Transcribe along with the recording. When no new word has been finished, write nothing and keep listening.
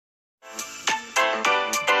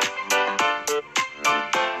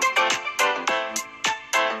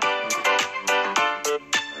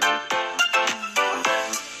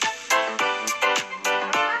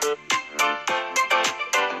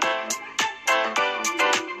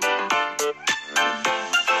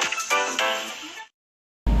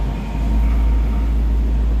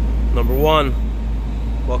one,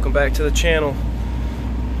 welcome back to the channel.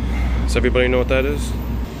 Does everybody know what that is?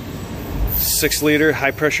 6-liter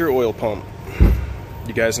high pressure oil pump.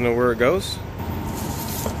 You guys know where it goes?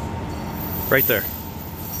 Right there.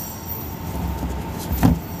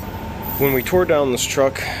 When we tore down this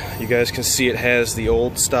truck, you guys can see it has the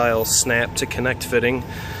old style snap to connect fitting.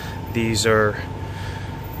 These are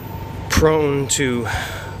prone to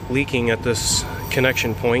leaking at this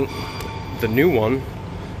connection point. The new one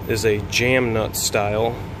is a jam nut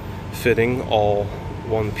style fitting, all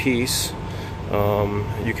one piece.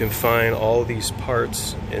 You can find all these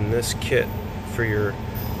parts in this kit for your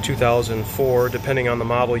 2004, depending on the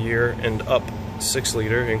model year, and up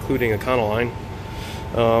 6-liter, including Econoline.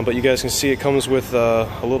 But you guys can see it comes with a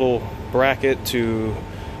little bracket to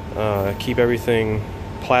keep everything,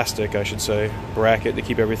 plastic I should say, bracket to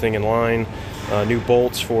keep everything in line, new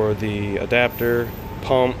bolts for the adapter,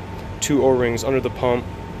 pump, 2 O-rings under the pump.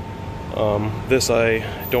 This I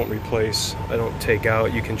don't replace, I don't take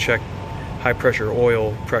out. You can check high pressure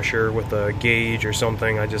oil pressure with a gauge or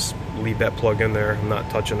something. I just leave that plug in there, I'm not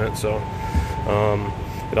touching it. So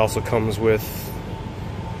it also comes with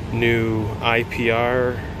new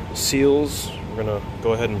IPR seals. We're gonna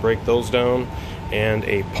go ahead and break those down, and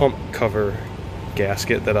a pump cover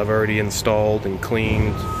gasket that I've already installed and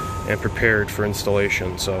cleaned and prepared for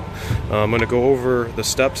installation. So I'm going to go over the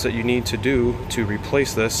steps that you need to do to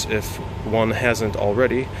replace this if one hasn't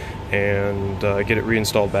already, and get it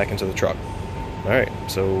reinstalled back into the truck. Alright,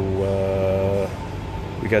 so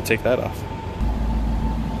we got to take that off.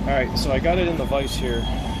 Alright, so I got it in the vise here,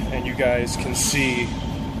 and you guys can see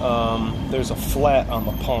there's a flat on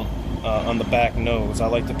the pump on the back nose. I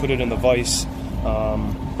like to put it in the vise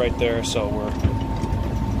right there, so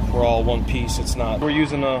we're all one piece. It's not. We're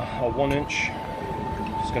using a 1-inch.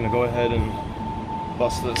 Just gonna go ahead and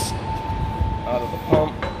bust this out of the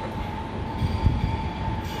pump.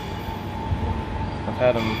 I've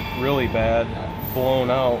had them really bad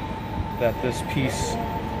blown out that this piece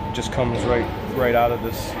just comes right out of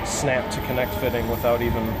this snap to connect fitting without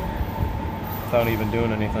even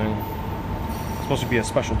doing anything. It's supposed to be a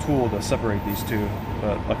special tool to separate these two,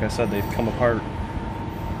 but like I said, they've come apart.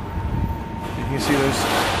 You can see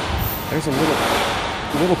there's a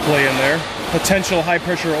little play in there. Potential high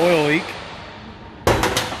pressure oil leak.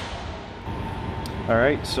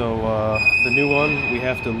 Alright, so the new one, we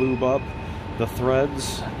have to lube up the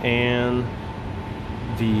threads and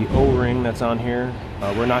the O-ring that's on here.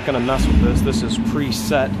 We're not going to mess with this. This is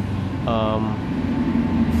preset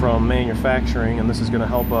from manufacturing, and this is going to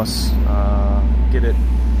help us get it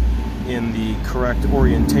in the correct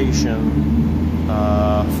orientation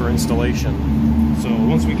for installation. So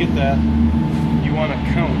once we get that, you want to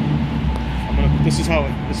count. This is how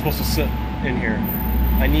it's supposed to sit in here.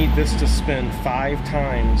 I need this to spin 5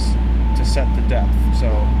 times to set the depth. So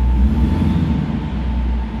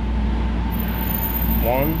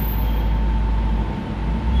 1,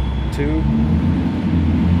 2,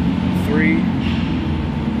 3,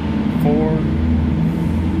 4,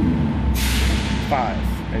 5.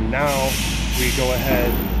 And now we go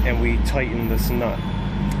ahead and we tighten this nut.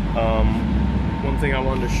 One thing I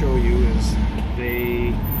wanted to show you is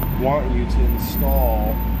they want you to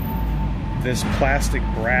install this plastic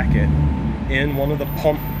bracket in one of the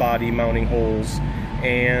pump body mounting holes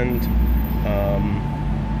and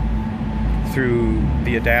through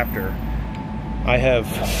the adapter. I have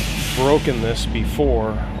broken this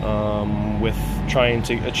before with trying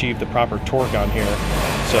to achieve the proper torque on here,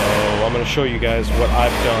 so I'm going to show you guys what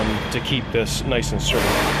I've done to keep this nice and straight.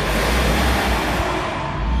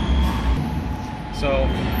 So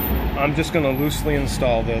I'm just going to loosely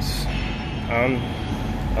install this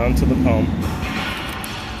onto the pump.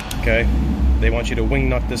 Okay, they want you to wing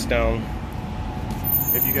nut this down.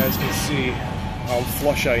 If you guys can see how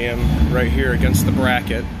flush I am right here against the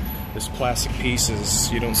bracket, this plastic piece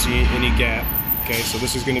is, you don't see any gap. Okay, so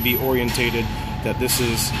this is going to be orientated that this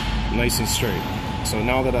is nice and straight. So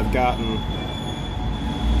now that I've gotten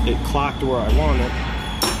it clocked where I want it,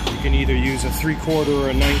 you can either use a 3/4 or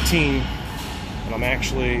a 19. And I'm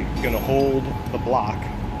actually going to hold the block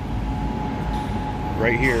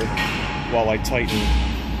right here while I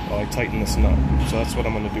tighten this nut. So that's what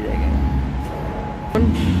I'm going to do right now.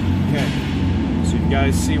 Okay, so you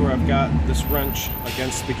guys see where I've got this wrench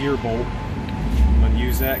against the gear bolt. I'm going to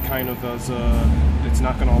use that kind of as it's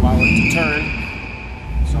not going to allow it to turn.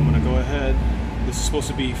 So I'm going to go ahead. This is supposed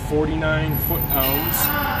to be 49 foot-pounds.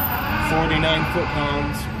 49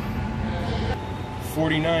 foot-pounds.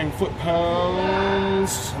 49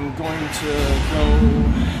 foot-pounds. I'm going to go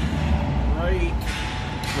right.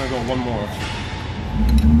 I'm going to go one more.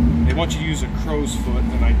 They want you to use a crow's foot,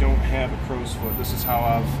 and I don't have a crow's foot. This is how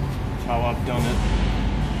I've done it.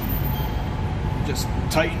 Just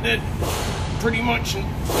tightened it pretty much until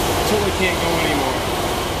they can't go anymore,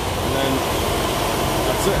 and then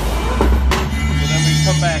that's it. So then we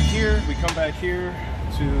come back here. We come back here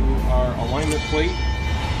to our alignment plate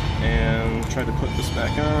and try to put this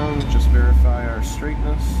back on. Just verify our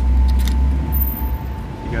straightness.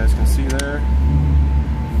 You guys can see there.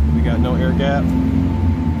 We got no air gap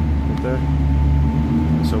right there,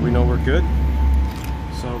 so we know we're good.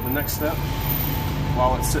 So the next step,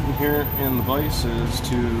 while it's sitting here in the vise, is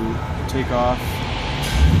to take off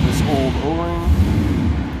this old O-ring.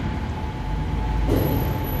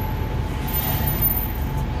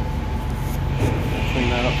 Clean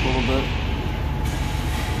that up a little bit.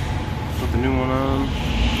 Put the new one on.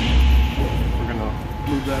 We're gonna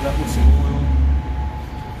lube that up with some oil.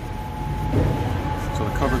 So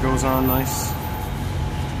the cover goes on nice.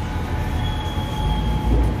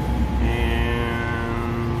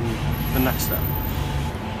 And the next step.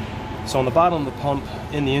 So on the bottom of the pump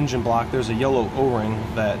in the engine block, there's a yellow O-ring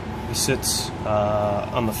that sits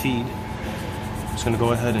on the feed. I'm just going to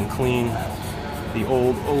go ahead and clean the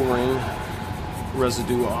old O-ring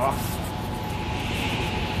residue off.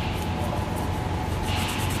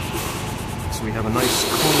 So we have a nice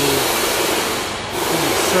clean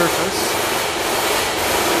surface.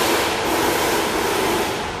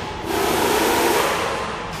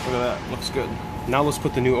 Look at that, looks good. Now let's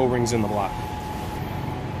put the new O-rings in the block.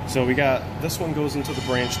 So we got, this one goes into the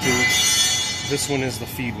branch tube. This one is the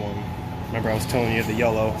feed one. Remember I was telling you the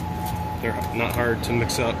yellow, they're not hard to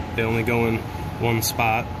mix up. They only go in one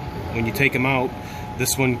spot. When you take them out,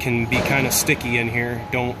 this one can be kind of sticky in here.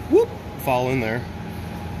 Don't whoop, fall in there.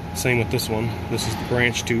 Same with this one. This is the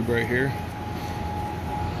branch tube right here.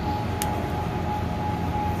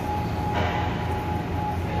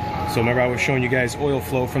 So remember I was showing you guys oil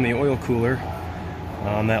flow from the oil cooler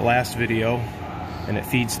on that last video, and it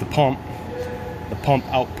feeds the pump. The pump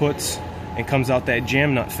outputs and comes out that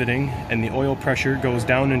jam nut fitting, and the oil pressure goes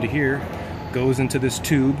down into here, goes into this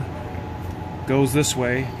tube, goes this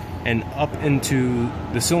way and up into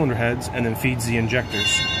the cylinder heads, and then feeds the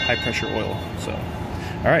injectors high pressure oil. So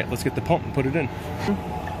all right, let's get the pump and put it in.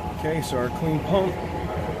 Okay, so our clean pump,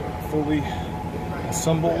 fully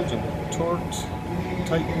assembled and torqued,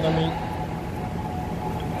 tightened, I mean.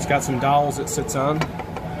 It's got some dowels it sits on.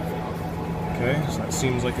 Okay, so that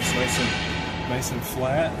seems like it's nice and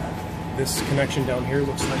flat. This connection down here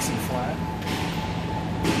looks nice and flat.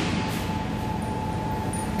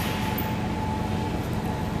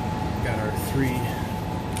 Got our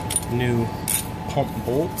 3 new pump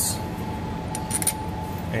bolts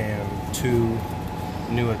and 2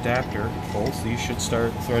 new adapter bolts. These should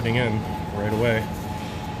start threading in right away.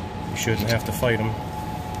 You shouldn't have to fight them.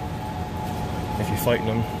 If you're fighting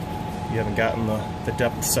them, you haven't gotten the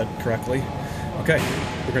depth set correctly. Okay,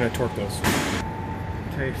 we're gonna torque those.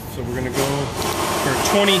 Okay, so we're gonna go for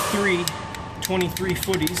 23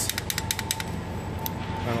 footies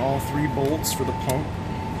on all 3 bolts for the pump.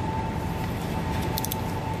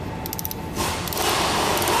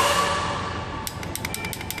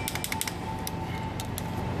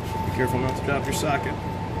 Be careful not to drop your socket.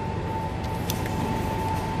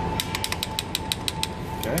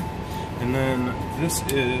 Okay, and then this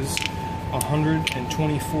is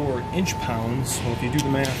 124 inch-pounds. Well, if you do the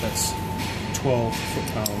math, that's 12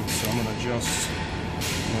 foot-pounds. So I'm going to adjust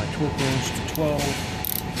my torque wrench to 12,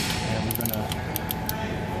 and we're going to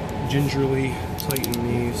gingerly tighten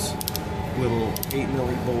these little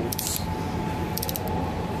 8mm bolts.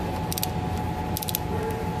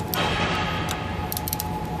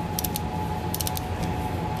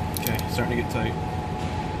 Okay, starting to get tight.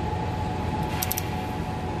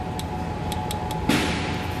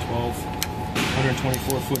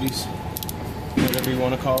 124 footies, whatever you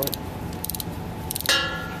want to call it.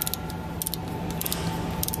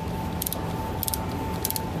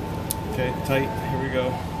 Okay, tight, here we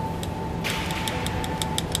go.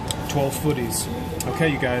 12 footies. Okay,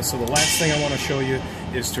 you guys, so the last thing I want to show you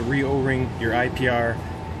is to re-O-ring your IPR,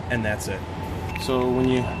 and that's it. So when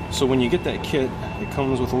you get that kit, it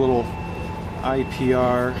comes with a little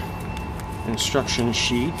IPR instruction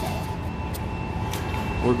sheet.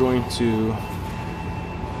 We're going to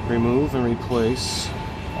remove and replace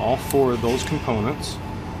all 4 of those components.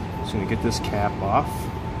 Just going to get this cap off,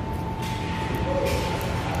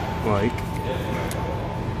 like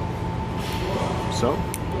so.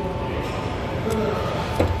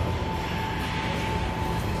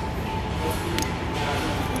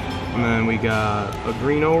 And then we got a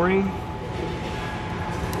green O-ring.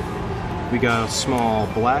 We got a small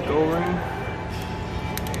black O-ring.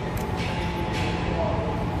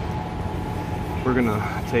 we're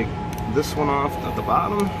gonna take this one off at the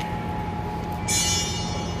bottom,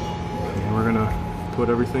 and we're gonna put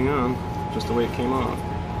everything on just the way it came off.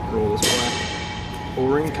 Roll this black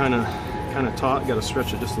O-ring kind of taut, got to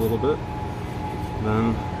stretch it just a little bit.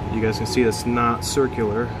 Then you guys can see that's not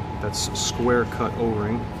circular, that's square cut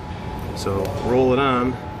O-ring. So roll it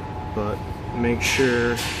on, but make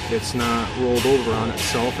sure it's not rolled over on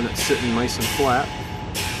itself and it's sitting nice and flat.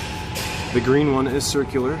 The green one is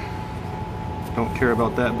circular. Don't care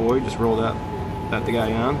about that boy, just roll that the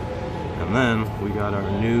guy on. And then we got our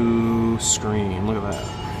new screen. Look at that.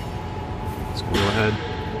 Let's go ahead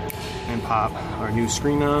and pop our new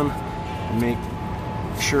screen on and make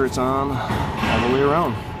sure it's on all the way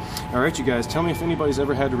around. Alright you guys, tell me if anybody's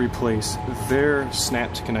ever had to replace their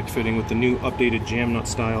snap to connect fitting with the new updated jam nut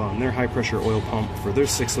style on their high pressure oil pump for their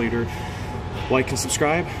 6-liter. Like and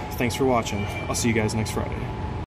subscribe. Thanks for watching. I'll see you guys next Friday.